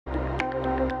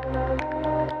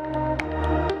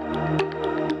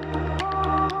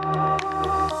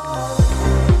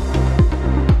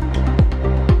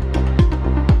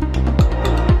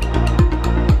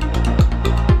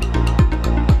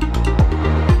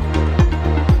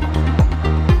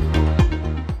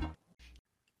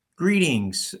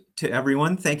Greetings to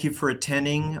everyone. Thank you for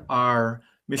attending our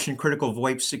Mission Critical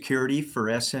VoIP Security for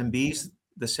SMBs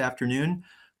this afternoon.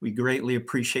 We greatly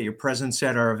appreciate your presence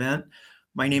at our event.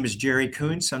 My name is Jerry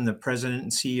Kuntz. I'm the President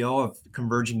and CEO of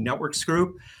Converging Networks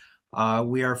Group.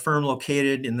 We are a firm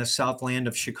located in the Southland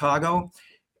of Chicago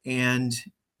and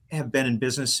have been in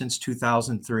business since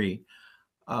 2003.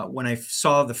 When I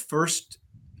saw the first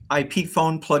IP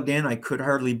phone plugged in, I could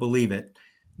hardly believe it.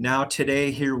 Now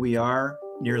today, here we are,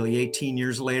 nearly 18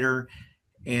 years later,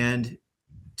 and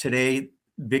today,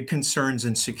 big concerns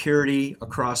in security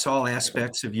across all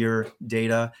aspects of your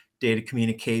data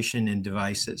communication, and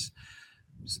devices.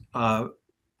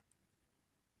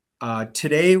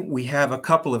 Today, we have a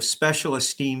couple of special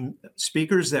esteemed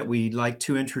speakers that we'd like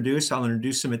to introduce. I'll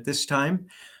introduce them at this time.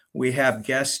 We have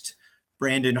guest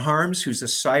Brandon Harms, who's a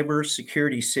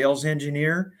cybersecurity sales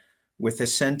engineer with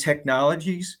Ascend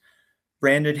Technologies.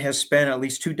 Brandon has spent at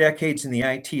least 2 decades in the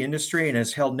IT industry and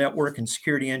has held network and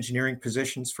security engineering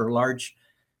positions for large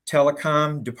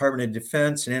telecom, Department of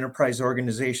Defense, and enterprise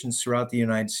organizations throughout the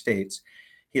United States.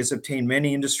 He has obtained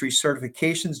many industry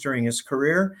certifications during his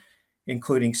career,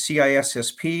 including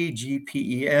CISSP,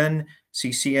 GPEN,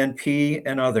 CCNP,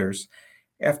 and others.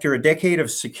 After a decade of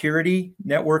security,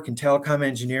 network, and telecom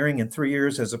engineering and 3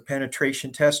 years as a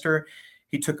penetration tester,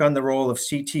 he took on the role of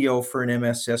CTO for an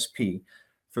MSSP.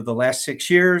 For the last 6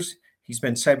 years, he's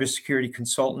been cybersecurity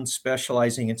consultant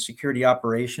specializing in security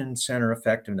operations center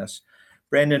effectiveness.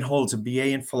 Brandon holds a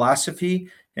BA in philosophy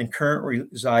and currently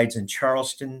resides in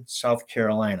Charleston, South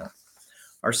Carolina.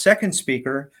 Our second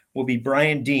speaker will be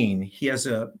Brian Dean. He has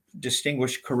a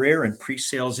distinguished career in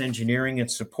pre-sales engineering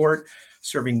and support,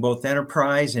 serving both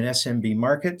enterprise and SMB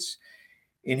markets.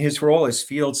 In his role as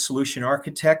field solution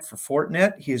architect for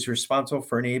Fortinet, he is responsible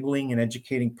for enabling and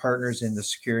educating partners in the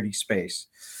security space.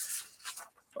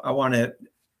 I want to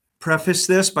preface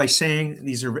this by saying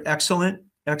these are excellent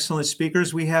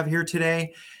speakers we have here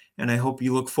today, and I hope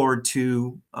you look forward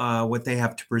to what they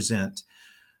have to present.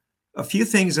 A few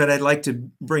things that I'd like to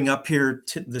bring up here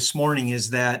this morning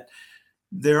is that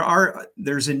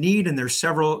there's a need and there's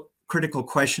several critical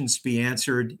questions to be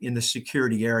answered in the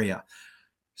security area.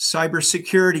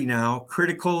 Cybersecurity now,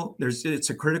 it's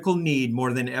a critical need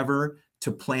more than ever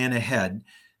to plan ahead,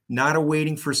 not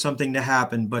awaiting for something to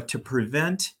happen, but to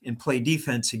prevent and play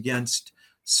defense against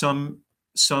some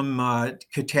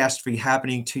catastrophe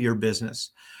happening to your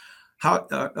business.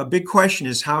 A big question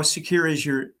is, how secure is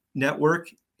your network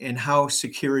and how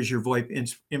secure is your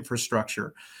VoIP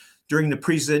infrastructure? During the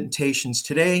presentations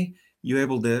today,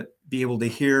 you'll be able to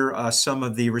hear some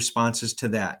of the responses to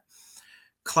that.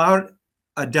 Cloud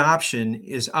adoption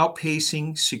is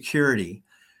outpacing security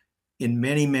in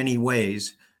many, many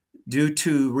ways. Due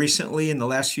to recently, in the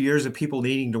last few years, of people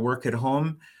needing to work at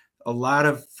home, a lot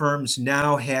of firms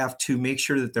now have to make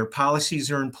sure that their policies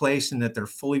are in place and that they're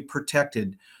fully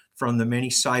protected from the many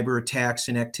cyber attacks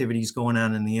and activities going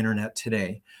on in the internet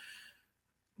today.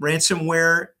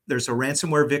 Ransomware, there's a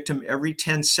ransomware victim every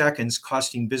 10 seconds,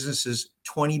 costing businesses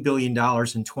 $20 billion in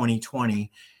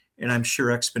 2020. And I'm sure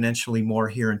exponentially more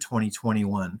here in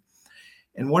 2021.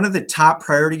 And one of the top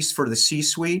priorities for the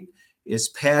C-suite is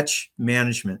patch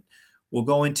management. We'll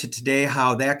go into today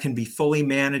how that can be fully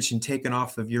managed and taken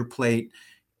off of your plate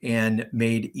and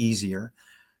made easier.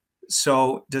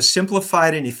 So does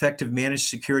simplified and effective managed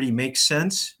security make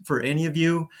sense for any of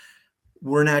you?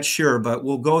 We're not sure, but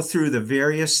we'll go through the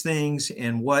various things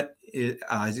and what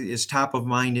is top of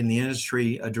mind in the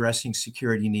industry addressing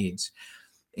security needs.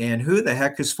 And who the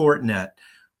heck is Fortinet?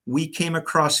 We came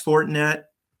across Fortinet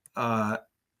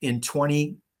in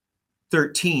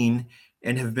 2013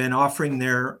 and have been offering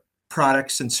their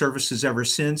products and services ever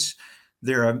since.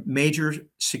 They're a major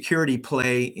security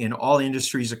play in all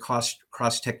industries across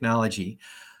technology.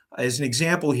 As an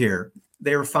example here,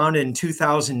 they were founded in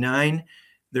 2009.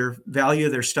 Their value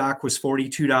of their stock was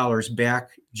 $42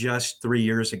 back just 3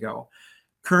 years ago.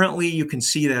 Currently, you can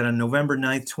see that on November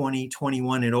 9th,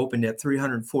 2021, it opened at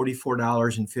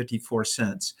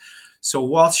 $344.54. So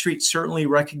Wall Street certainly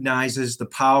recognizes the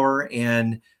power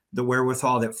and the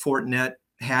wherewithal that Fortinet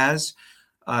has.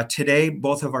 Today,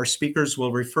 both of our speakers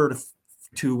will refer to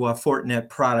Fortinet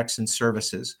products and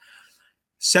services.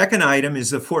 Second item is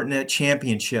the Fortinet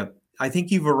Championship. I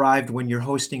think you've arrived when you're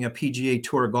hosting a PGA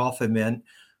Tour golf event,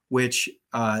 which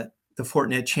the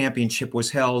Fortinet Championship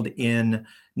was held in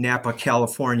Napa,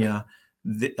 California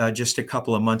just a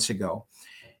couple of months ago.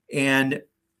 And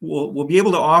we'll be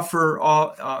able to offer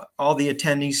all the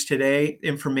attendees today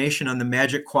information on the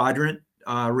Magic Quadrant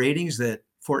ratings that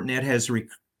Fortinet has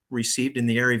received in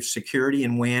the area of security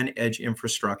and WAN edge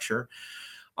infrastructure.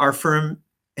 Our firm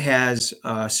has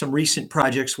some recent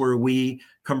projects where we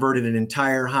converted an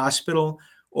entire hospital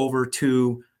over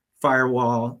to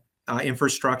firewall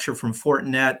infrastructure from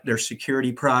Fortinet, their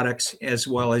security products, as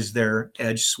well as their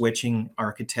edge switching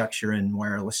architecture and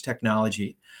wireless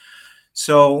technology.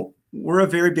 So we're a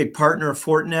very big partner of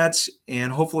Fortinet's,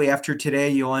 and hopefully after today,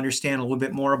 you'll understand a little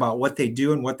bit more about what they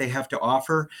do and what they have to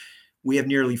offer. We have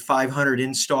nearly 500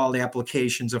 installed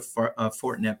applications of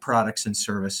Fortinet products and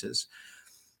services.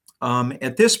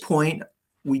 At this point,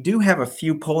 we do have a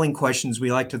few polling questions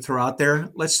we like to throw out there.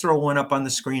 Let's throw one up on the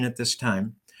screen at this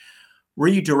time. Were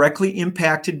you directly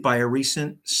impacted by a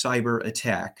recent cyber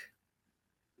attack?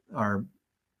 Our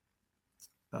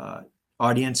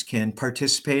audience can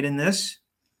participate in this.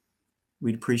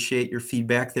 We'd appreciate your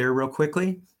feedback there real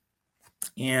quickly.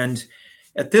 And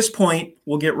at this point,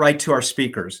 we'll get right to our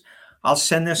speakers. I'll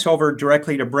send this over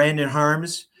directly to Brandon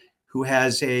Harms, who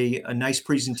has a nice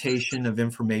presentation of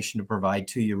information to provide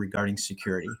to you regarding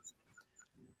security.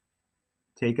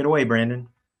 Take it away, Brandon.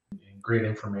 Great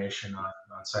information on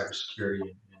cybersecurity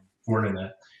and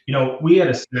Fortinet. You know, we had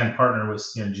a stand partner with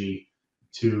CMG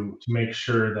to make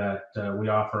sure that we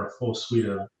offer a full suite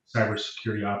of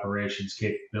cybersecurity operations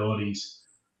capabilities.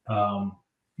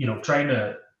 You know,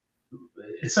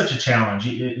 it's such a challenge.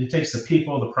 It takes the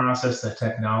people, the process, the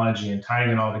technology, and tying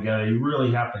it all together. You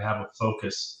really have to have a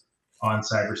focus on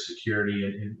cybersecurity,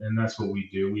 and that's what we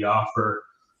do. We offer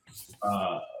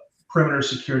perimeter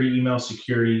security, email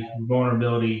security,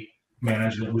 vulnerability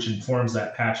management, which informs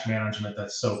that patch management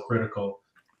that's so critical,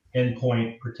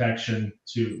 endpoint protection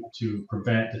to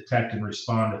prevent, detect, and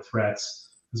respond to threats,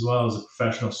 as well as a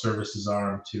professional services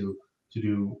arm to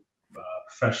do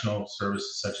professional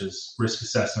services such as risk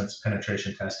assessments,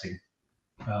 penetration testing,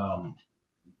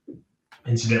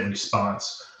 incident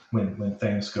response when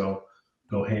things go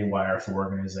haywire for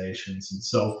organizations. And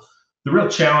so the real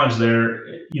challenge there,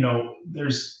 you know,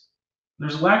 there's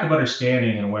a lack of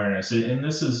understanding and awareness, and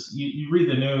this is you read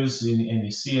the news and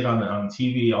you see it on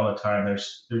TV all the time.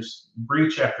 There's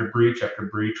breach after breach after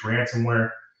breach,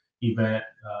 ransomware event,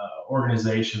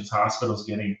 organizations, hospitals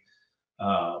getting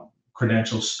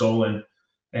credentials stolen,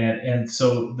 and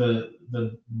so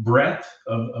the breadth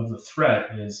of the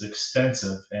threat is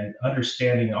extensive, and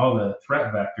understanding all the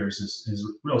threat vectors is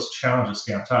a real challenge to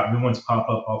stay on top. New ones pop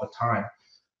up all the time.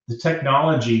 The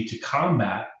technology to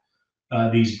combat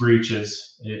these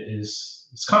breaches is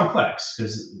complex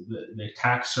because the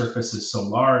attack surface is so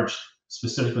large,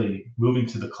 specifically moving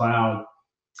to the cloud,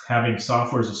 having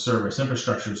software as a service,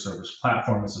 infrastructure as a service,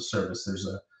 platform as a service. There's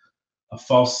a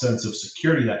false sense of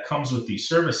security that comes with these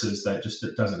services that just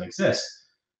doesn't exist.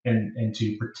 And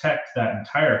to protect that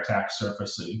entire attack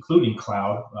surface, including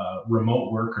cloud,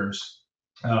 remote workers,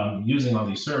 using all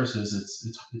these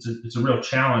services, it's a real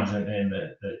challenge, and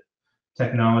the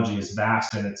technology is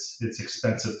vast and it's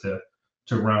expensive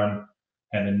to run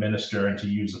and administer and to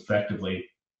use effectively.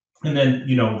 And then,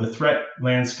 you know, the threat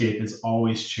landscape is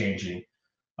always changing.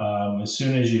 As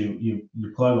soon as you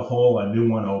plug a hole, a new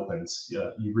one opens.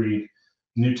 You read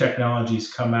new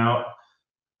technologies come out,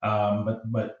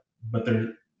 but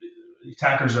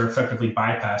attackers are effectively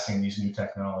bypassing these new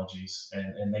technologies,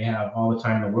 and they have all the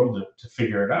time in the world to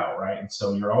figure it out, right? And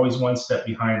so you're always one step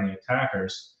behind the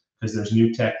attackers because there's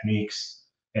new techniques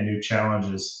and new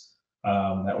challenges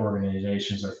that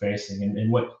organizations are facing.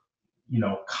 And what, you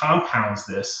know, compounds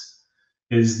this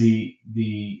is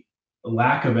the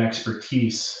lack of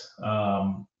expertise,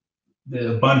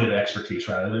 the abundant expertise,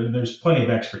 rather. There's plenty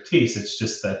of expertise. It's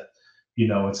just that, you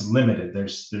know, it's limited.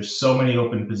 There's so many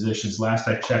open positions. Last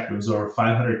I checked, it was over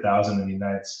 500,000 in the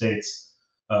United States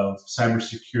of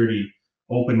cybersecurity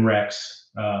open recs.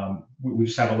 We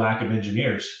just have a lack of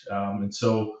engineers, and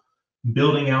so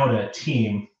building out a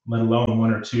team, let alone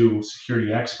one or two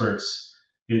security experts,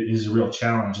 is a real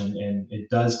challenge, and it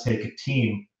does take a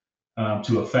team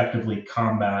to effectively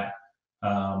combat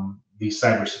these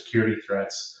cybersecurity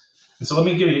threats. And so let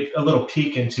me give you a little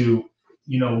peek into,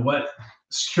 you know, what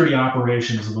security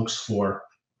operations looks for,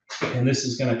 and this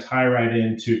is going to tie right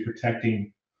into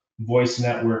protecting voice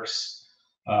networks,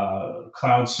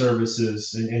 cloud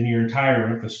services, and your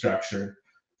entire infrastructure.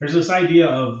 There's this idea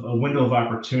of a window of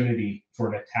opportunity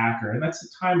for an attacker, and that's the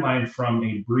timeline from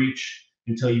a breach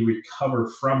until you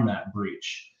recover from that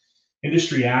breach.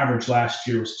 Industry average last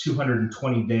year was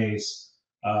 220 days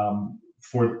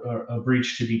for a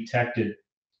breach to be detected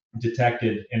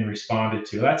detected and responded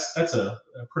to. That's a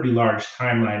pretty large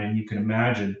timeline, and you can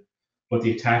imagine what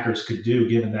the attackers could do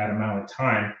given that amount of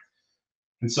time.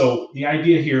 And so the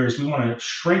idea here is we want to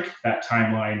shrink that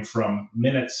timeline from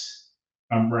minutes,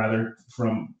 rather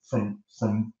from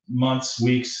months,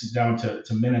 weeks down to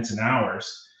minutes and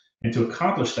hours. And to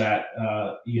accomplish that,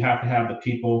 you have to have the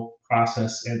people,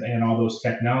 process, and all those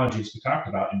technologies we talked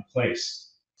about in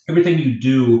place. Everything you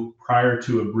do prior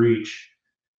to a breach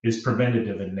is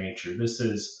preventative in nature. This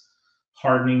is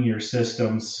hardening your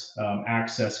systems,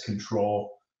 access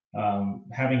control,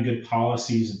 having good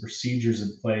policies and procedures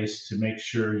in place to make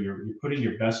sure you're putting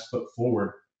your best foot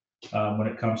forward when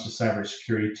it comes to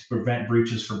cybersecurity to prevent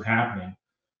breaches from happening,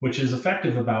 which is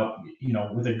effective about,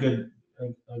 with a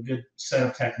good set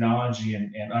of technology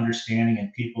and understanding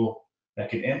and people that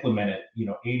can implement it,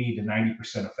 80 to 90%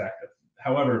 effective.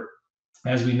 However,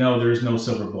 as we know, there is no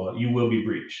silver bullet. You will be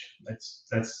breached.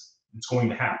 It's going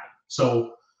to happen.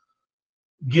 So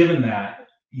given that,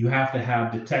 you have to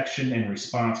have detection and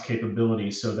response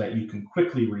capabilities so that you can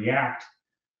quickly react,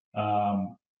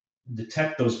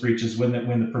 detect those breaches when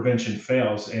the prevention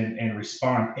fails, and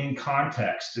respond in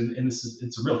context. And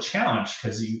it's a real challenge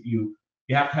because you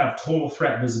have to have total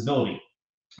threat visibility,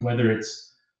 whether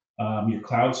it's your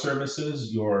cloud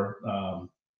services, your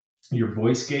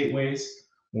voice gateways,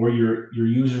 or your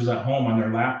users at home on their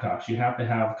laptops. You have to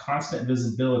have constant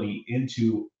visibility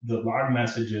into the log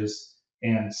messages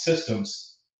and systems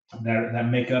that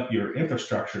make up your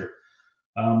infrastructure.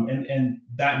 And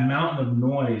that mountain of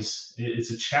noise,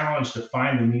 it's a challenge to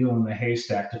find the needle in the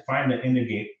haystack, to find the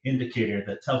indicator,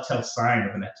 the telltale sign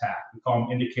of an attack. We call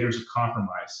them indicators of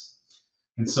compromise.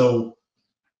 And so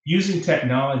using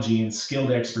technology and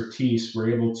skilled expertise,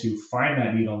 we're able to find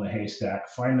that needle in the haystack,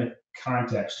 find the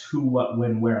context, who, what,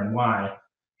 when, where, and why,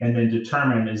 and then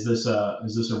determine, is this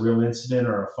a real incident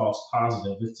or a false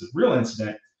positive? If it's a real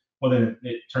incident, well, then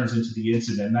it turns into the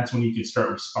incident, and that's when you can start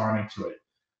responding to it,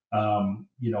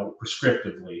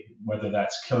 prescriptively, whether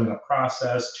that's killing a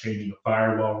process, changing a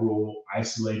firewall rule,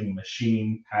 isolating a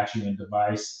machine, patching a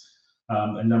device,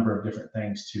 a number of different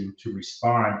things to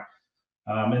respond.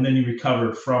 And then you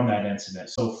recover from that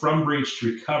incident. So from breach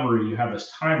to recovery, you have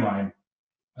this timeline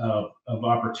of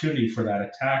opportunity for that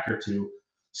attacker to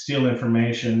steal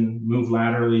information, move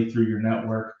laterally through your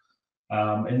network.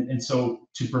 And so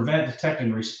to prevent, detect,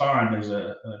 and respond, there's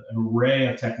an array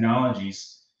of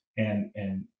technologies and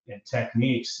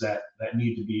techniques that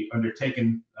need to be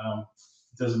undertaken.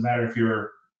 It doesn't matter if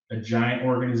you're a giant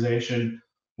organization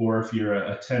or if you're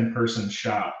a 10-person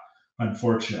shop.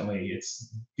 Unfortunately,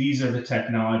 these are the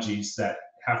technologies that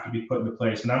have to be put into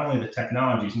place. Not only the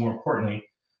technologies, more importantly,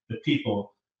 the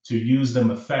people to use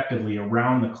them effectively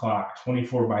around the clock,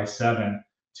 24/7,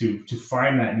 to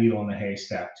find that needle in the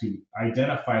haystack, to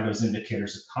identify those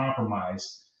indicators of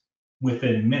compromise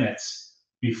within minutes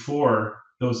before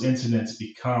those incidents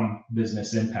become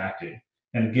business impacting.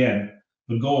 And again,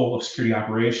 the goal of security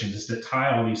operations is to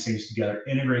tie all these things together,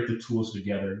 integrate the tools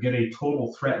together, get a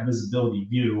total threat visibility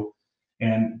view,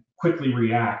 and quickly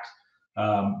react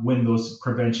when those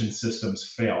prevention systems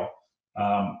fail.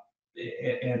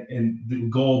 And the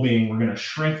goal being, we're going to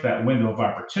shrink that window of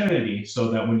opportunity so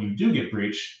that when you do get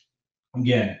breached,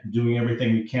 again, doing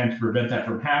everything we can to prevent that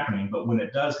from happening, but when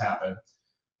it does happen,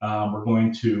 we're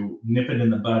going to nip it in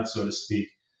the bud, so to speak,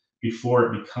 before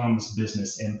it becomes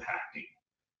business impacting.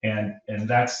 And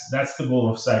that's the goal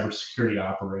of cybersecurity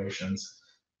operations.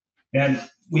 And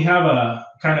we have a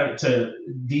kind of, to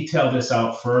detail this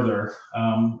out further,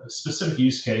 a specific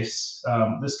use case. I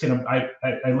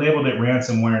labeled it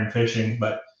ransomware and phishing,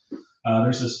 but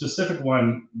there's a specific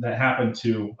one that happened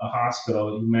to a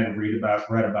hospital. You might have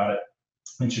read about it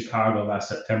in Chicago last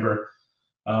September,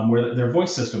 where their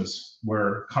voice systems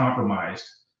were compromised.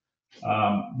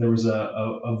 There was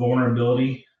a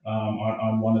vulnerability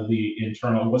on one of the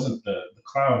internal, it wasn't the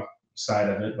cloud side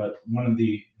of it, but one of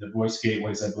the voice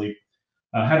gateways, I believe,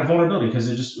 had a vulnerability because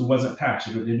it wasn't patched.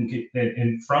 It didn't get,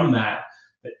 and from that,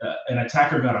 an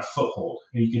attacker got a foothold.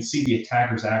 And you can see the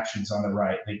attacker's actions on the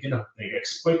right. They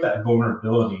exploit that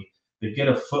vulnerability. They get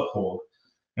a foothold,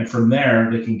 and from there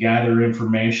they can gather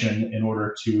information in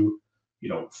order to,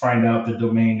 find out the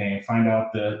domain name, find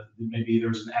out maybe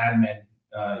there's an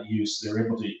admin use. They're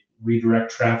able to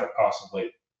redirect traffic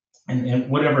possibly, and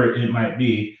whatever it might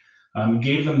be. It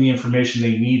gave them the information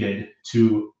they needed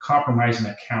to compromise an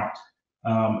account.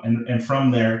 And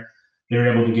from there,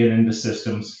 they're able to get into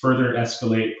systems, further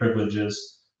escalate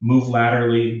privileges, move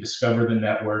laterally, discover the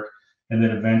network, and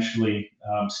then eventually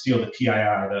steal the PII,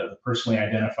 the personally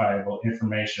identifiable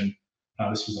information.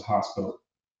 This was a hospital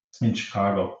in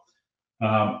Chicago.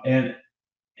 And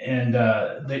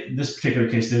this particular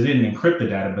case, they didn't encrypt the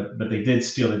data, but they did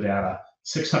steal the data.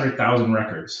 600,000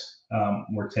 records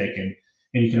were taken,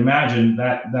 and you can imagine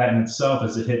that in itself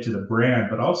is a hit to the brand,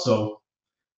 but also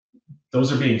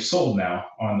those are being sold now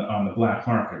on the black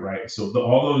market, right? So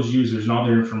all those users and all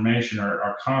their information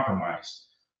are compromised.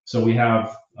 So we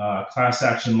have class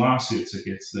action lawsuits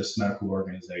against this medical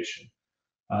organization.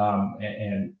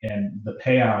 And the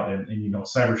payout and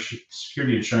cyber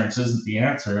security insurance isn't the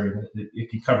answer. I mean, it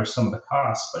can cover some of the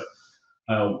costs,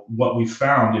 but what we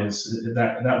found is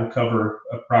that will cover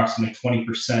approximately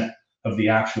 20% of the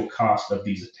actual cost of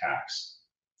these attacks.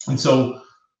 And so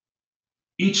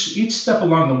each step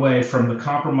along the way, from the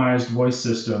compromised voice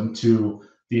system to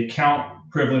the account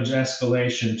privilege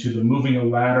escalation to the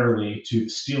moving laterally to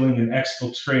stealing and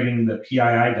exfiltrating the PII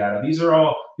data, these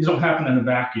don't happen in a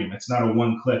vacuum. It's not a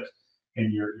one click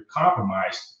and you're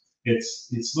compromised.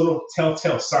 It's little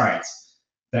telltale signs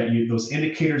that those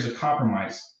indicators of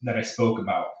compromise that I spoke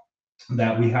about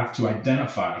that we have to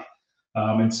identify.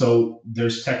 And so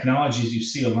there's technologies you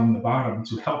see along the bottom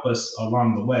to help us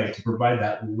along the way to provide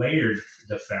that layered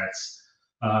defense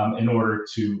in order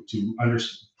to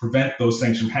prevent those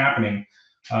things from happening,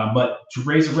 but to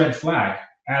raise a red flag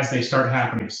as they start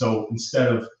happening. So instead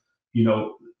of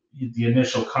the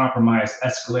initial compromise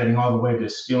escalating all the way to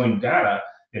stealing data,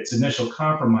 it's initial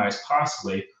compromise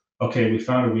possibly. Okay, we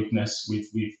found a weakness.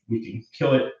 We can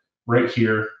kill it right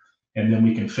here, and then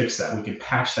we can fix that. We can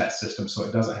patch that system so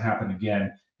it doesn't happen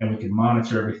again, and we can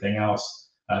monitor everything else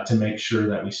to make sure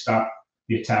that we stop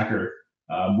the attacker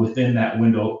within that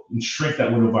window and shrink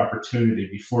that window of opportunity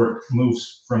before it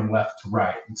moves from left to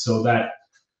right. And so that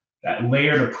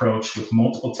layered approach with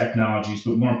multiple technologies,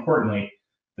 but more importantly,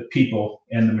 the people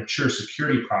and the mature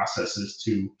security processes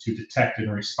to detect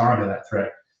and respond to that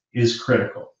threat is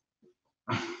critical.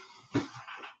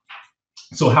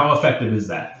 So how effective is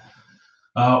that?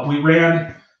 We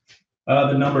ran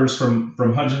the numbers from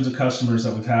hundreds of customers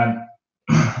that we've had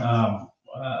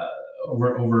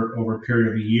over a period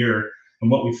of a year, and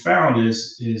what we found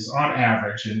is on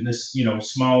average, and this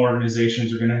small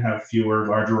organizations are going to have fewer,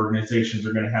 larger organizations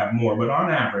are going to have more, but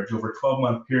on average over a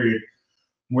 12-month period,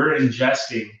 we're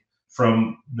ingesting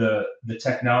from the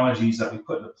technologies that we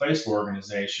put into place for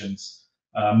organizations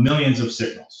millions of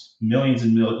signals, millions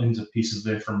and millions of pieces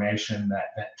of information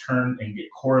that turn and get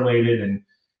correlated,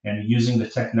 and using the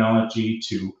technology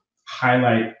to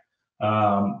highlight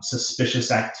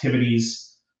suspicious activities,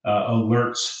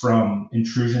 alerts from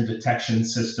intrusion detection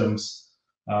systems,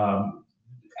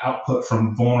 output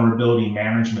from vulnerability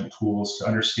management tools to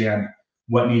understand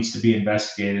what needs to be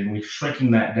investigated. And we're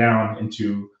shrinking that down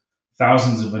into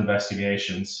thousands of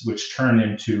investigations, which turn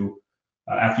into,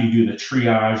 after you do the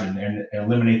triage and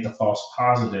eliminate the false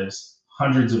positives,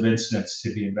 hundreds of incidents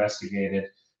to be investigated.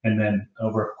 And then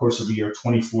over a course of a year,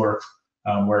 24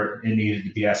 where it needed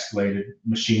to be escalated,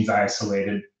 machines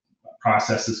isolated,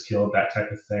 processes killed, that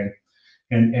type of thing.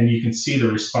 And you can see the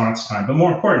response time. But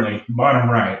more importantly, bottom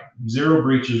right, 0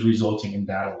 breaches resulting in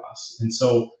data loss. And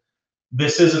so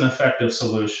this is an effective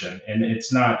solution, and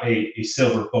it's not a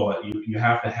silver bullet. You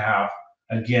have to have,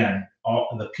 again, all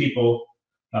the people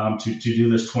to do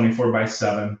this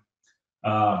 24/7.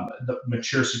 The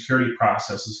mature security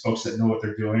processes, folks that know what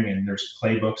they're doing, and there's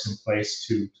playbooks in place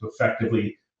to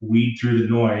effectively weed through the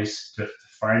noise to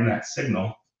find that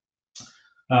signal.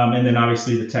 And then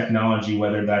obviously the technology,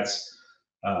 whether that's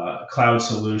cloud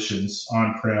solutions,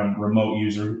 on-prem, remote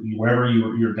user, wherever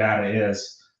your data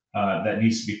is that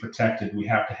needs to be protected, we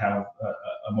have to have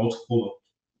a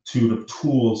multitude of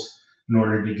tools in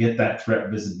order to get that threat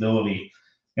visibility.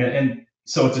 And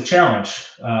so it's a challenge,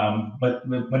 but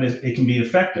it can be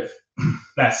effective.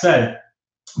 That said,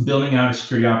 building out a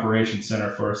security operations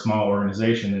center for a small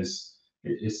organization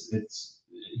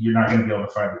you're not going to be able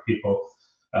to find the people.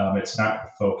 It's not the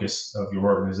focus of your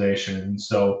organization, and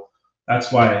so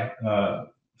that's why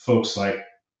folks like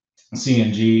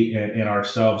CNG and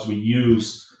ourselves, we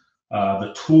use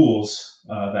the tools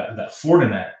that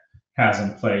Fortinet has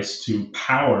in place to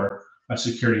power a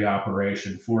security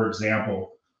operation. For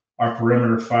example, our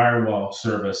perimeter firewall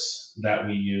service that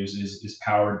we use is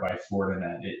powered by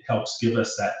Fortinet. It helps give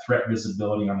us that threat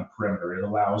visibility on the perimeter. It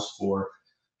allows for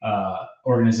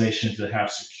organizations that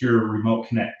have secure remote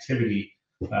connectivity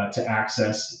to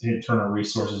access internal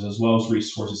resources as well as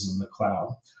resources in the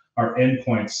cloud. Our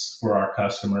endpoints for our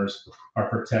customers are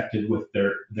protected with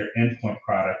their endpoint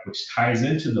product, which ties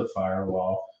into the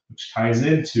firewall, which ties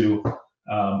into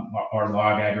our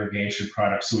log aggregation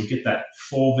product. So we get that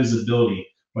full visibility,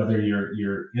 whether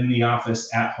you're in the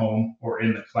office, at home, or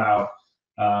in the cloud,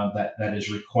 that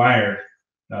is required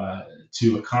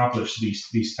to accomplish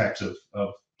these types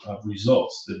of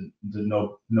results, the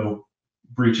no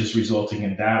breaches resulting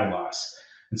in data loss.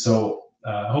 And so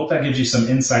I hope that gives you some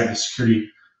insight into security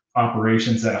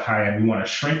operations at a high end. We want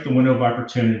to shrink the window of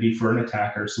opportunity for an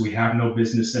attacker so we have no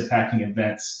business attacking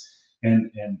events.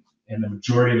 And the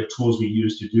majority of the tools we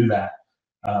use to do that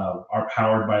are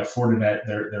powered by Fortinet,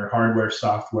 their hardware,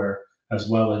 software, as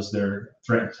well as their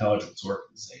threat intelligence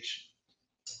organization.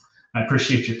 I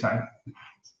appreciate your time.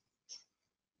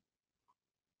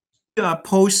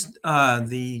 Post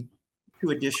the 2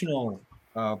 additional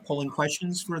polling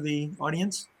questions for the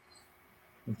audience.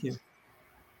 Thank you.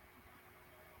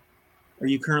 Are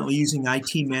you currently using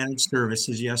IT managed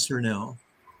services, yes or no?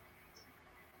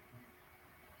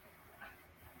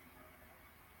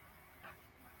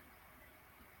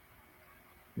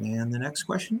 And the next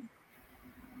question.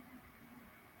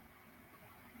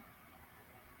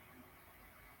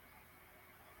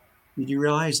 Did you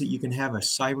realize that you can have a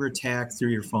cyber attack through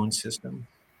your phone system?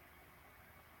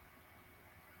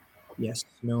 Yes,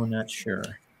 no, not sure.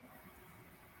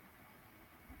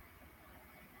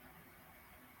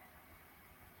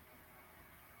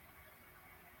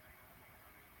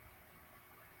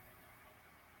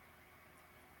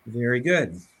 Very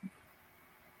good.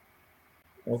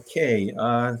 Okay,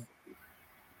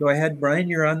 go ahead, Brian,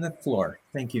 you're on the floor.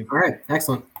 Thank you. All right,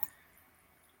 excellent.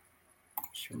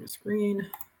 Share my screen.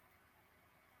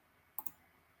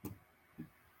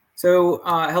 So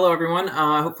hello, everyone.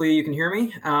 Hopefully you can hear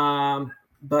me.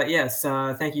 But yes,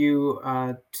 thank you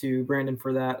to Brandon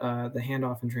for that, the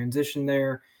handoff and transition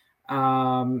there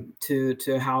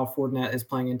to how Fortinet is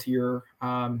playing into your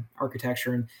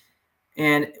architecture.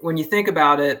 And when you think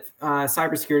about it,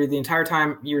 cybersecurity, the entire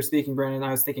time you were speaking, Brandon,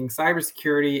 I was thinking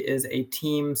cybersecurity is a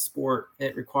team sport.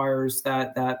 It requires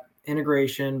that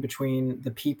integration between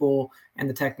the people and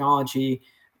the technology.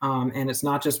 And it's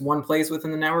not just one place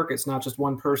within the network. It's not just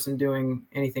one person doing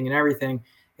anything and everything.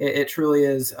 It truly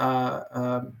is,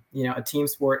 a team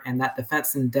sport. And that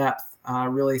defense in depth,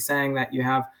 really saying that you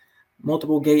have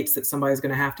multiple gates that somebody's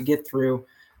going to have to get through,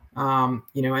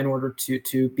 in order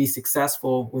to be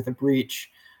successful with a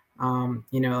breach.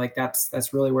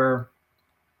 That's really where,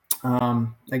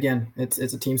 again, it's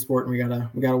a team sport, and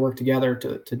we gotta work together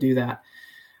to do that.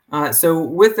 So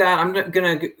with that, I'm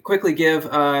going to quickly give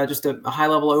just a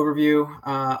high-level overview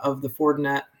of the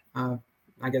Fortinet,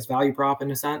 value prop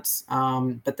in a sense.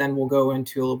 But then we'll go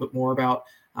into a little bit more about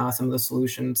some of the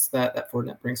solutions that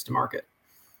Fortinet brings to market.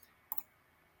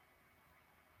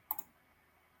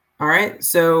 All right.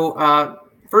 So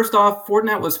first off,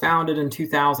 Fortinet was founded in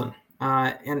 2000.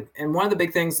 And one of the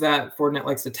big things that Fortinet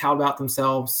likes to tout about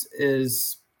themselves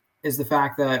is the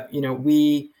fact that,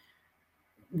 we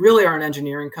really are an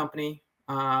engineering company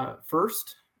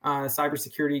first.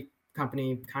 Cybersecurity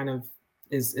company kind of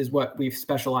is what we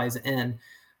specialize in.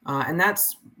 And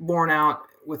that's borne out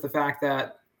with the fact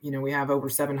that, we have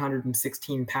over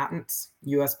 716 patents,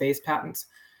 US-based patents,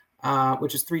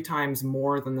 which is 3 times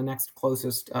more than the next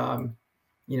closest,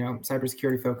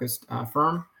 cybersecurity-focused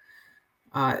firm.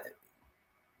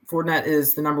 Fortinet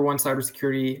is the #1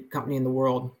 cybersecurity company in the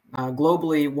world.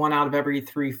 Globally, 1 out of every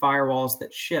 3 firewalls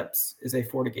that ships is a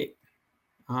FortiGate.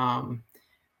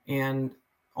 And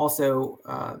also,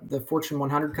 the Fortune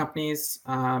 100 companies,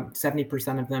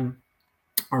 70% of them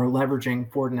are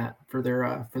leveraging Fortinet for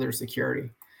their security.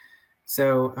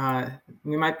 So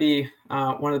we might be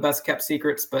one of the best kept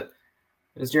secrets, but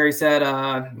as Jerry said,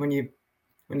 when you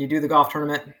do the golf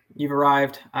tournament, you've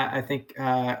arrived. I think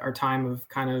our time of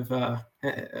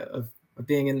of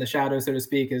being in the shadow, so to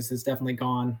speak, is definitely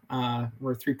gone.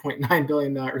 We're a $3.9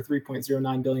 billion or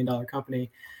 $3.09 billion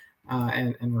company,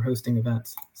 and we're hosting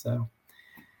events. So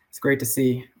it's great to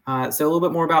see. So a little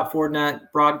bit more about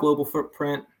Fortinet, broad global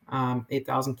footprint,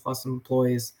 8,000 plus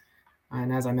employees.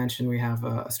 And as I mentioned, we have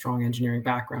a strong engineering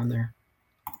background there.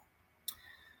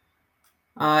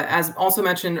 As also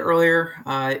mentioned earlier,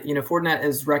 Fortinet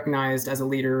is recognized as a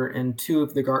leader in 2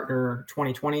 of the Gartner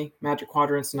 2020 Magic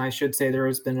Quadrants, and I should say there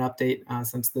has been an update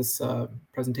since this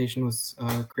presentation was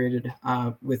created,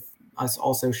 with us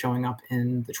also showing up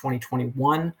in the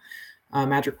 2021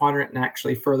 Magic Quadrant, and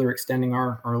actually further extending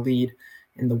our lead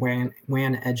in the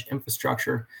WAN edge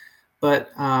infrastructure.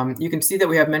 But you can see that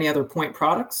we have many other point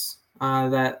products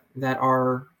that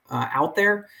are out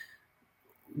there.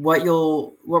 What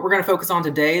we're going to focus on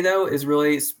today, though, is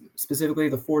really specifically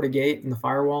the FortiGate and the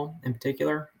firewall in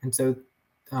particular. And so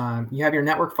you have your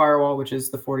network firewall, which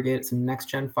is the FortiGate. It's a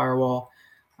next-gen firewall.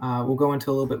 We'll go into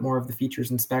a little bit more of the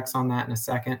features and specs on that in a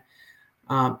second.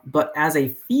 But as a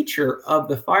feature of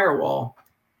the firewall,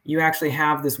 you actually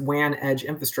have this WAN edge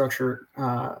infrastructure,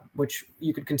 which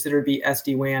you could consider to be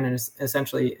SD-WAN, and is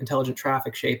essentially intelligent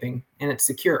traffic shaping, and it's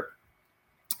secure.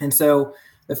 And so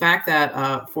the fact that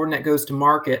Fortinet goes to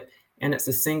market and it's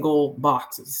a single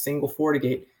box, it's a single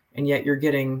FortiGate, and yet you're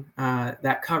getting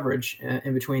that coverage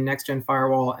in between next-gen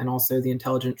firewall and also the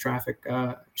intelligent traffic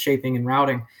shaping and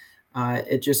routing,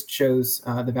 it just shows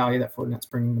the value that Fortinet's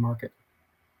bringing to market.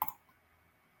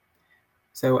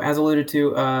 So as alluded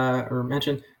to or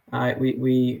mentioned,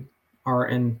 we are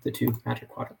in the 2 Magic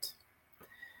Quadrants.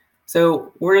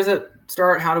 So where does it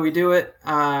start? How do we do it?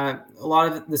 A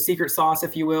lot of the secret sauce,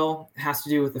 if you will, has to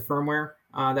do with the firmware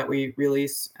that we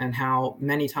release and how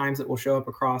many times it will show up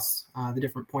across the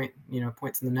different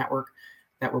points in the network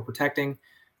that we're protecting.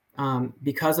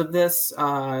 Because of this,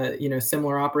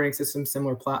 similar operating system,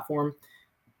 similar platform,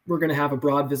 we're going to have a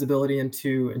broad visibility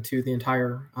into the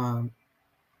entire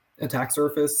attack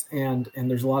surface, and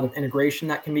there's a lot of integration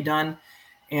that can be done,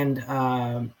 and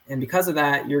because of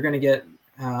that, you're going to get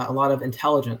a lot of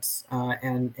intelligence,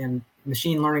 and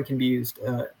machine learning can be used.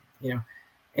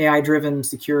 AI-driven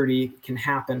security can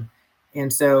happen,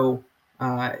 and so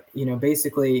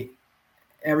basically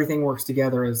everything works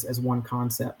together as one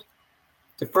concept.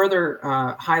 To further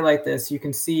highlight this, you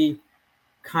can see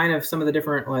kind of some of the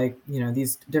different,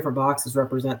 these different boxes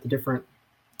represent the different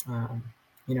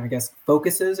I guess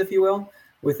focuses, if you will,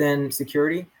 within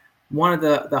security. One of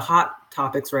the hot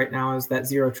topics right now is that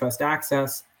zero trust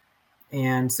access.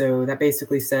 And so that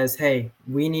basically says, hey,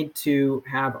 we need to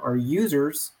have our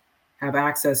users have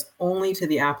access only to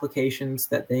the applications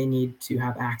that they need to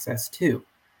have access to.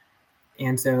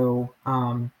 And so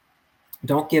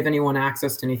don't give anyone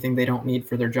access to anything they don't need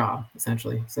for their job,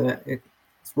 essentially. So that it's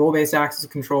role-based access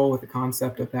control with the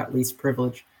concept of that least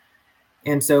privilege.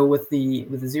 And so with the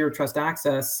zero trust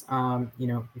access,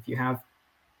 if you have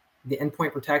the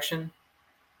endpoint protection,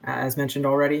 as mentioned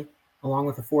already, along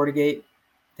with the FortiGate,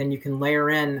 then you can layer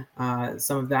in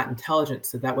some of that intelligence.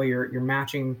 So that way you're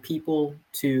matching people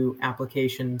to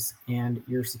applications and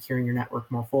you're securing your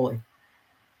network more fully.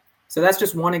 So that's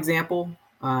just one example.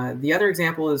 The other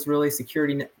example is really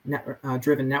security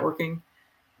driven networking.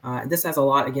 This has a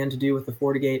lot, again, to do with the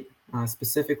FortiGate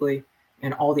specifically,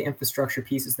 and all the infrastructure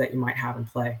pieces that you might have in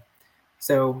play.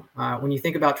 So when you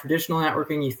think about traditional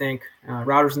networking, you think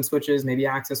routers and switches, maybe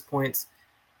access points.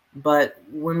 But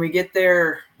when we get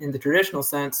there in the traditional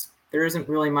sense, there isn't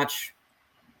really much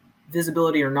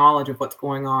visibility or knowledge of what's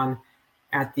going on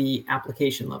at the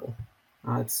application level.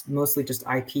 It's mostly just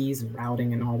IPs and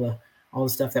routing and all the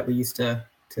stuff that we used to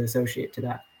associate to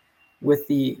that. With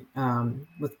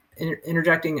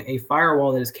interjecting a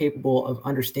firewall that is capable of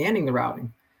understanding the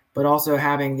routing, but also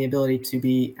having the ability to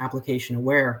be application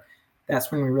aware,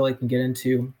 that's when we really can get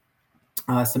into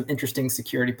some interesting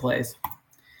security plays.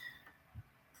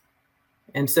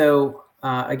 And so,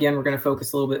 again, we're going to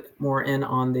focus a little bit more in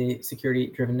on the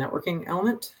security-driven networking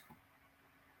element.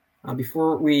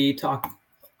 Before we talk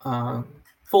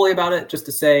fully about it, just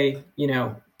to say,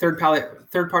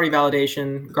 third-party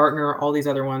validation, Gartner, all these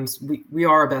other ones, we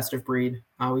are a best of breed.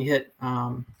 We hit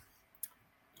a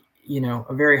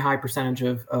very high percentage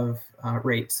of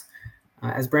rates.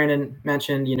 As Brandon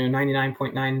mentioned,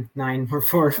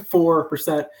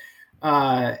 99.9944%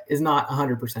 is not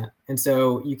 100%. And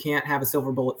so you can't have a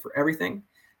silver bullet for everything.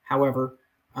 However,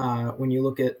 when you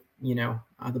look at,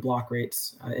 the block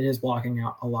rates, it is blocking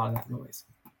out a lot of that noise.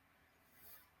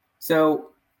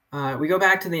 So we go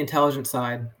back to the intelligence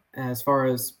side as far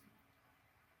as,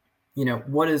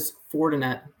 what is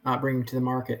Fortinet bringing to the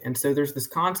market? And so there's this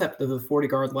concept of the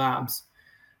FortiGuard Labs.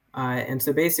 And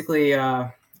so basically,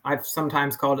 I've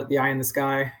sometimes called it the eye in the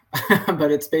sky,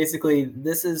 but it's basically,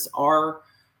 this is our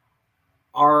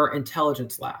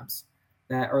intelligence labs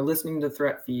that are listening to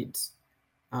threat feeds,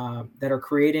 that are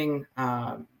creating,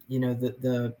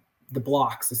 the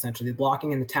blocks, essentially, the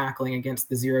blocking and the tackling against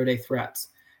the zero-day threats.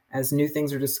 As new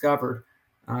things are discovered,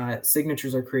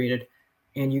 signatures are created,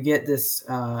 and you get this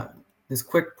this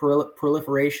quick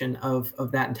proliferation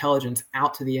of that intelligence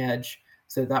out to the edge,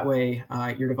 so that way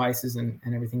your devices and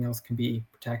everything else can be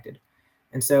protected.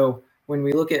 And so when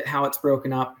we look at how it's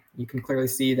broken up, you can clearly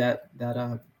see that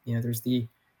there's the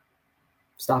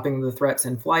stopping the threats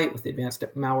in flight with the advanced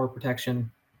malware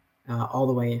protection, all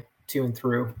the way to and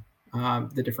through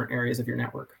the different areas of your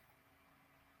network.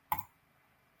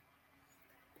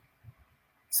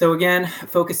 So again,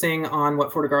 focusing on what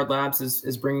FortiGuard Labs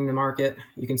is bringing to market,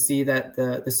 you can see that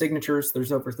the signatures,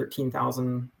 there's over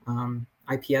 13,000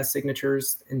 IPS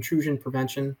signatures, intrusion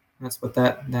prevention. That's what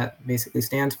that basically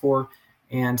stands for.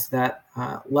 And that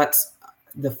lets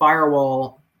the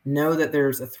firewall know that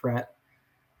there's a threat,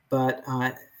 but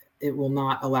it will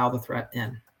not allow the threat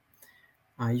in.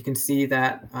 You can see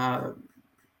that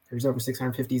there's over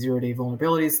 650 zero-day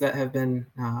vulnerabilities that have been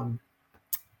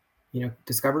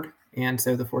discovered. And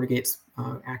so the FortiGate's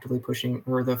actively pushing,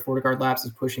 or the FortiGuard Labs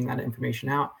is pushing that information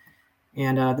out.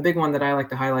 And the big one that I like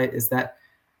to highlight is that,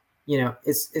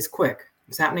 it's quick.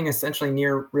 It's happening essentially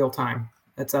near real time.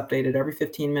 That's updated every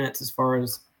 15 minutes as far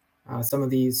as some of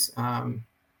these,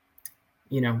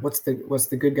 what's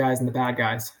the good guys and the bad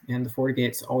guys. And the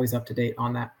FortiGate's always up to date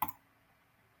on that.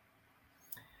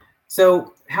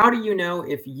 So how do you know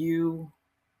if you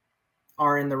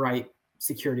are in the right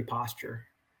security posture?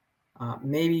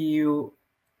 Maybe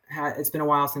it's been a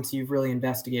while since you've really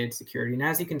investigated security. And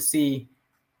as you can see,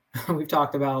 we've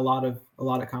talked about a lot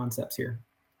of concepts here.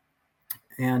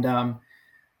 And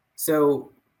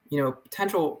so,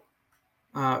 potential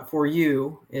for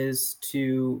you is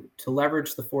to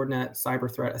leverage the Fortinet Cyber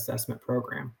Threat Assessment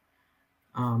Program.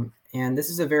 And this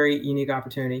is a very unique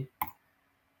opportunity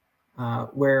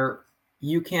where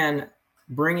you can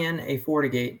bring in a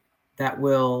FortiGate that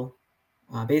will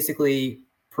basically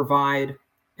provide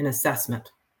an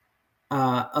assessment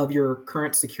of your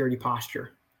current security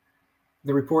posture.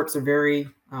 The reports are very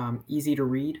easy to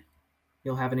read.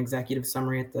 You'll have an executive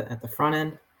summary at the front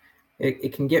end.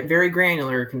 It can get very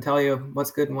granular. It can tell you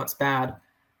what's good and what's bad,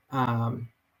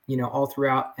 all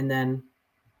throughout, and then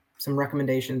some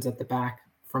recommendations at the back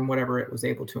from whatever it was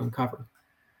able to uncover.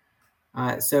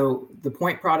 So the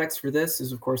point products for this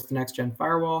is, of course, the next gen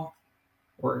firewall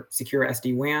or secure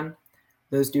SD-WAN.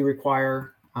 Those do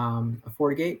require a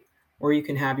FortiGate, or you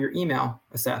can have your email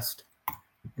assessed,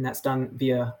 and that's done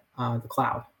via the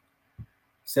cloud.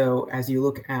 So as you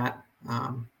look at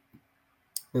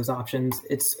those options,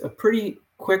 it's a pretty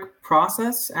quick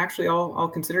process, actually, all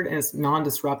considered, and it's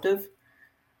non-disruptive,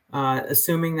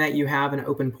 assuming that you have an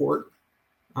open port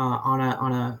on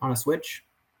a switch,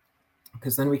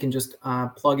 because then we can just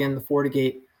plug in the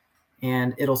FortiGate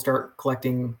and it'll start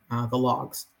collecting the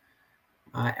logs.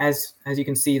 As you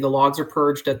can see, the logs are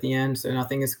purged at the end, so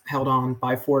nothing is held on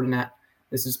by Fortinet.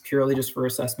 This is purely just for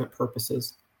assessment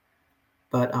purposes.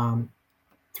 But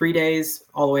 3 days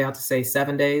all the way out to, say,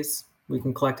 7 days, we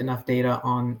can collect enough data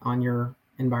on your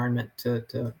environment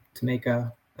to make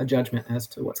a judgment as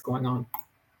to what's going on.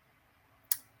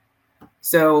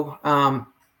 So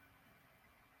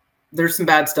there's some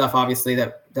bad stuff, obviously,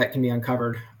 that can be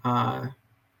uncovered.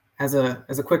 As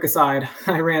a quick aside,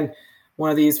 I ran one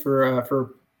of these for a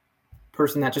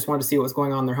person that just wanted to see what was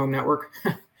going on in their home network,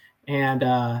 and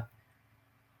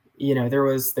there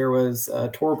was a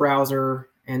Tor browser,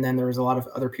 and then there was a lot of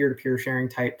other peer-to-peer sharing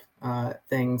type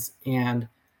things, and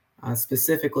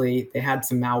specifically they had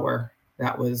some malware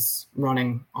that was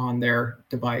running on their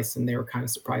device, and they were kind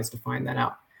of surprised to find that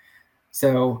out.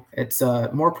 So it's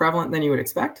more prevalent than you would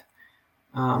expect.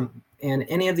 And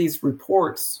any of these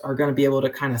reports are going to be able to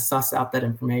kind of suss out that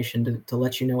information to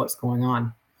let you know what's going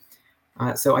on.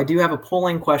 So I do have a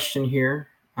polling question here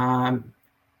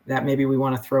that maybe we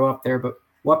want to throw up there, but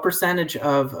what percentage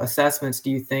of assessments do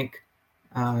you think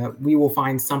we will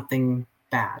find something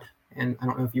bad? And I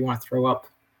don't know if you want to throw up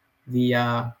the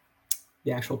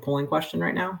actual polling question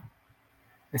right now.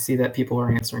 I see that people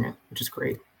are answering it, which is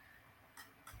great.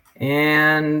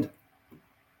 And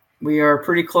we are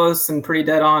pretty close and pretty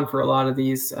dead on for a lot of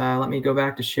these. Let me go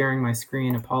back to sharing my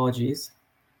screen. Apologies.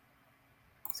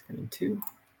 Screen 2.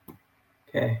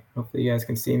 Okay, hopefully you guys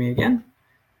can see me again.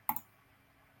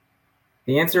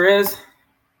 The answer is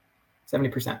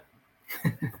 70%.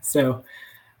 So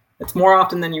it's more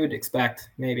often than you would expect,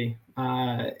 maybe,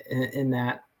 in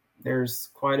that there's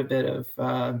quite a bit of,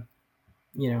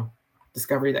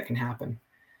 discovery that can happen.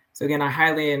 So again, I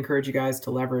highly encourage you guys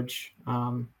to leverage,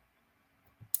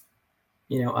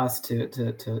 us to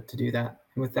do that.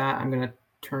 And with that, I'm going to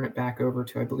turn it back over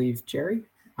to, I believe, Jerry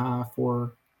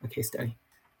for a case study.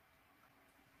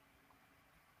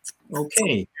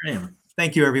 Okay,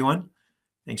 thank you, everyone.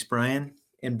 Thanks, Brian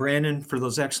and Brandon, for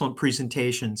those excellent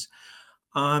presentations.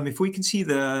 If we can see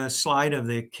the slide of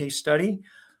the case study,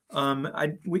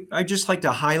 I'd just like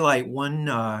to highlight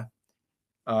one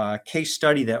case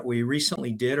study that we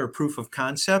recently did, or proof of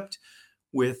concept,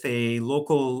 with a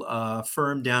local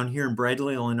firm down here in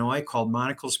Bradley, Illinois, called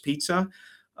Monocle's Pizza.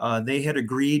 They had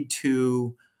agreed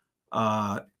to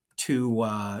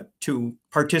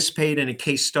participate in a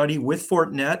case study with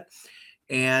Fortinet,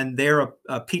 and they're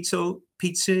a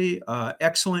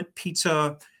excellent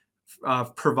pizza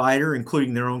provider,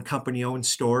 including their own company-owned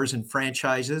stores and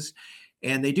franchises.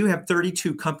 And they do have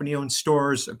 32 company-owned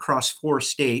stores across 4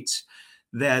 states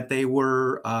that they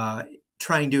were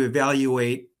trying to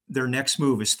evaluate their next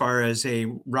move as far as a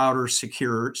router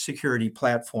security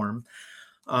platform.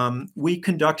 We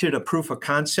conducted a proof of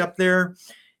concept there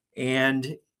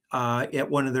and at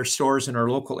one of their stores in our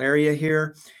local area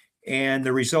here. And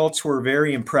the results were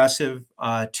very impressive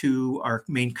to our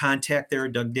main contact there,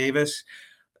 Doug Davis.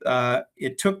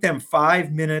 It took them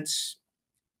 5 minutes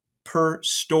per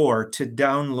store to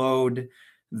download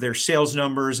their sales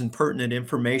numbers and pertinent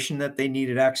information that they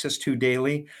needed access to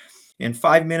daily. And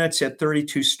 5 minutes at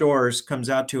 32 stores comes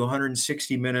out to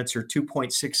 160 minutes or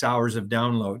 2.6 hours of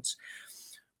downloads.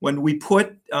 When we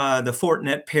put the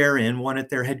Fortinet pair in, one at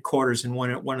their headquarters and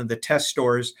one at one of the test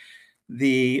stores,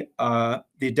 the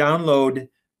download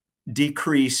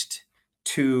decreased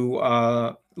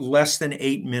to less than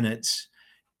 8 minutes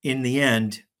in the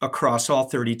end across all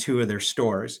 32 of their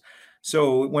stores.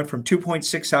 So it went from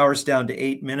 2.6 hours down to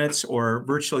 8 minutes, or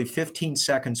virtually 15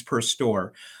 seconds per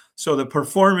store. So the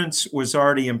performance was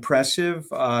already impressive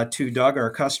to Doug, our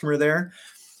customer there.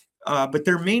 But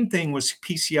their main thing was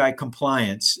PCI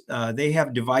compliance. They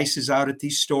have devices out at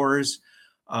these stores,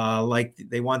 like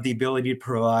they want the ability to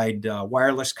provide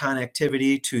wireless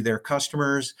connectivity to their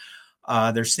customers.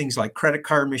 There's things like credit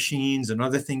card machines and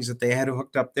other things that they had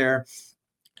hooked up there.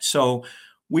 So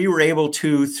we were able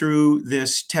to, through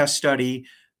this test study,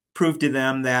 prove to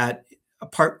them that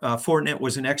Fortinet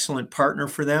was an excellent partner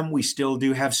for them. We still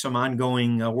do have some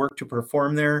ongoing work to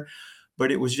perform there,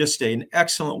 but it was just an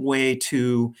excellent way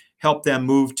to help them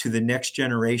move to the next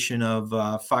generation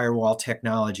of firewall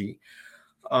technology.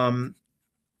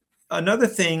 Another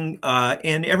thing,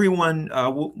 and everyone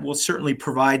will certainly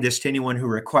provide this to anyone who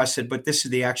requests it, but this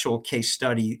is the actual case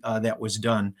study that was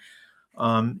done.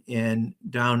 And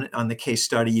down on the case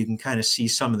study, you can kind of see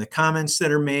some of the comments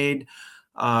that are made.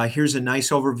 Here's a nice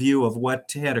overview of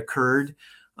what had occurred.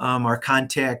 Our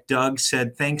contact, Doug,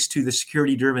 said, thanks to the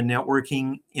security-driven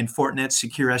networking in Fortinet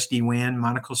Secure SD-WAN,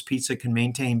 Monocle's Pizza can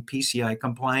maintain PCI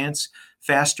compliance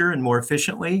faster and more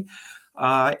efficiently.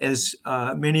 As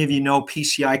many of you know,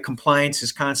 PCI compliance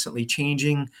is constantly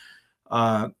changing.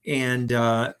 And in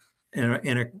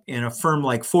a firm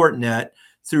like Fortinet,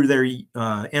 through their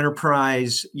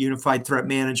enterprise unified threat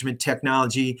management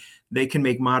technology, they can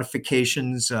make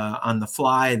modifications on the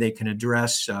fly. They can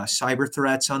address cyber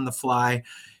threats on the fly.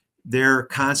 They're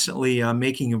constantly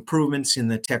making improvements in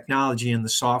the technology and the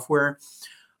software.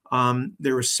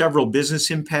 There were several business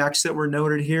impacts that were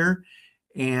noted here.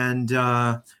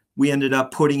 And we ended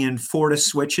up putting in Forti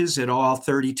switches at all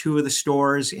 32 of the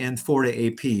stores and Forti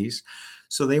APs.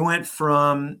 So they went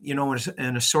from,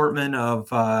 an assortment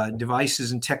of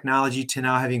devices and technology to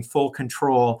now having full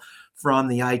control from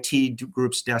the IT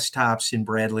group's desktops in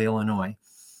Bradley, Illinois.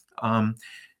 Down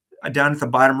at the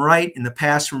bottom right, in the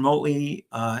past, remotely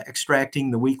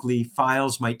extracting the weekly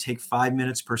files might take 5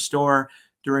 minutes per store.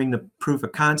 During the proof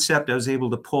of concept, I was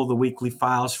able to pull the weekly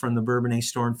files from the Bourbonnais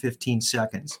store in 15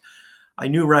 seconds. I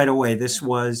knew right away this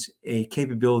was a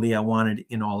capability I wanted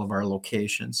in all of our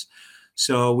locations.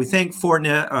 So we thank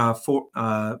Fortinet,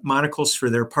 Monocles for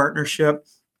their partnership.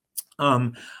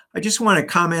 I just want to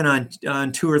comment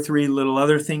on two or three little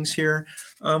other things here.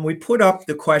 We put up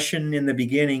the question in the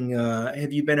beginning,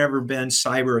 have you ever been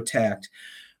cyber attacked?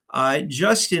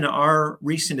 Just in our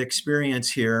recent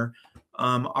experience here,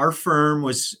 our firm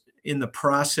was in the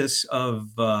process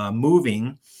of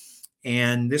moving,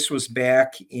 and this was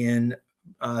back in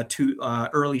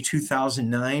early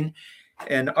 2009.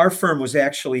 And our firm was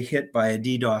actually hit by a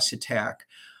DDoS attack.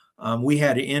 We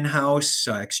had an in-house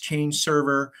Exchange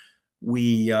server.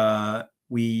 We were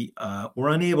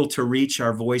unable to reach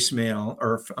our voicemail,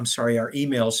 or I'm sorry, our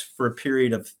emails for a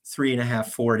period of 3.5,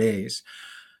 4 days.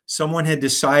 Someone had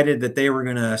decided that they were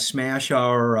going to smash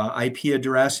our IP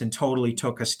address and totally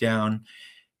took us down.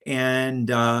 And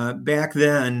back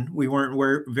then, we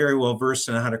weren't very well versed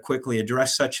on how to quickly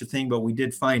address such a thing, but we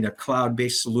did find a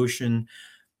cloud-based solution.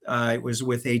 It was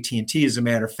with AT&T, as a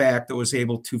matter of fact, that was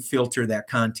able to filter that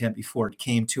content before it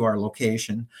came to our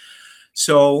location.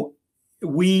 So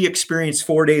we experienced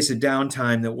 4 days of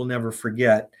downtime that we'll never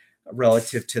forget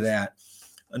relative to that.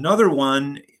 Another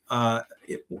one,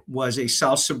 it was a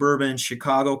South Suburban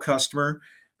Chicago customer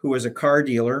who was a car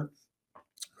dealer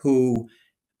who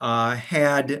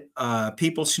had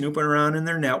people snooping around in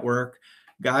their network,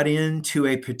 got into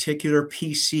a particular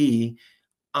PC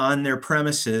on their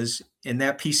premises, and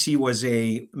that PC was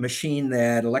a machine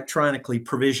that electronically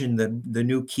provisioned the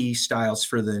new key styles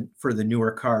for the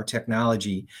newer car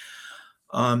technology.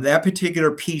 That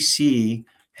particular PC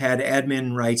had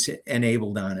admin rights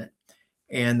enabled on it.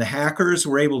 And the hackers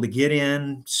were able to get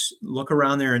in, look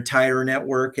around their entire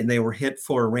network, and they were hit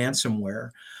for ransomware.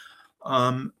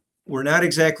 We're not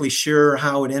exactly sure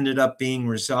how it ended up being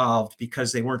resolved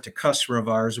because they weren't a customer of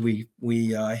ours. We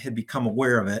had become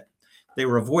aware of it. They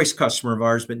were a voice customer of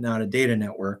ours, but not a data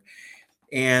network.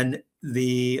 And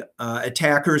the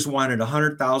attackers wanted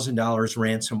 $100,000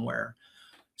 ransomware.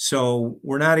 So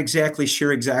we're not exactly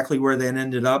sure exactly where that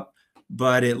ended up,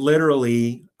 but it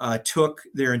literally took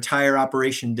their entire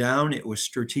operation down. It was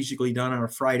strategically done on a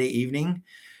Friday evening,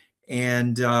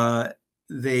 and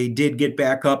they did get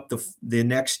back up the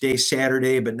next day,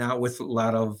 Saturday, but not with a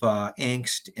lot of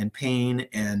angst and pain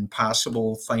and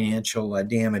possible financial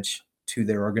damage to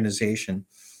their organization.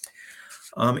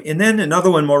 And then another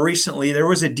one more recently, there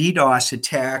was a DDoS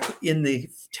attack in the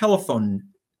telephone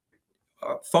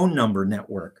phone number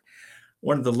network.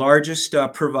 One of the largest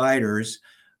providers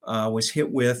was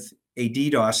hit with a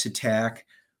DDoS attack,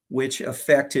 which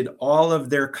affected all of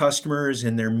their customers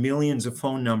and their millions of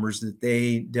phone numbers that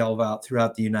they delve out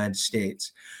throughout the United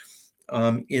States.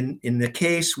 In the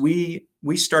case, we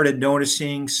started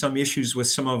noticing some issues with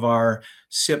some of our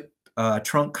SIP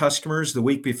trunk customers the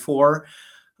week before.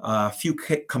 A few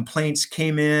complaints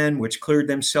came in, which cleared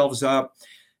themselves up.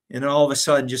 And all of a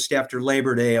sudden, just after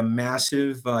Labor Day, a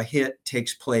massive hit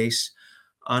takes place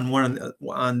on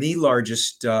on the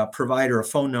largest provider of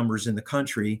phone numbers in the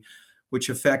country, which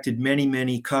affected many,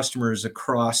 many customers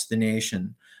across the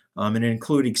nation, and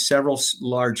including several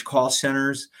large call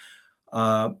centers.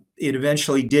 It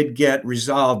eventually did get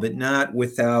resolved, but not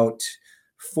without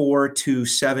 4 to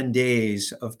 7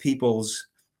 days of people's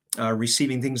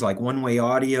receiving things like one-way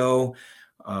audio,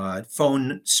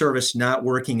 phone service not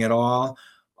working at all.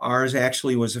 Ours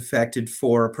actually was affected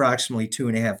for approximately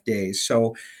 2.5 days.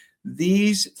 So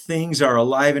these things are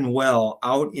alive and well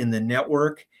out in the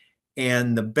network,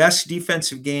 and the best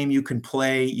defensive game you can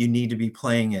play, you need to be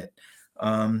playing it.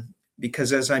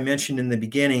 Because as I mentioned in the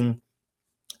beginning,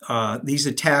 these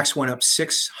attacks went up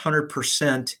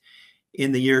 600%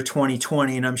 in the year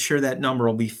 2020, and I'm sure that number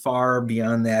will be far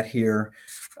beyond that here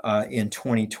in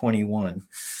 2021.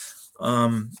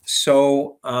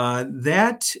 So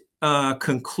that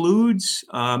concludes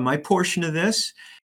my portion of this.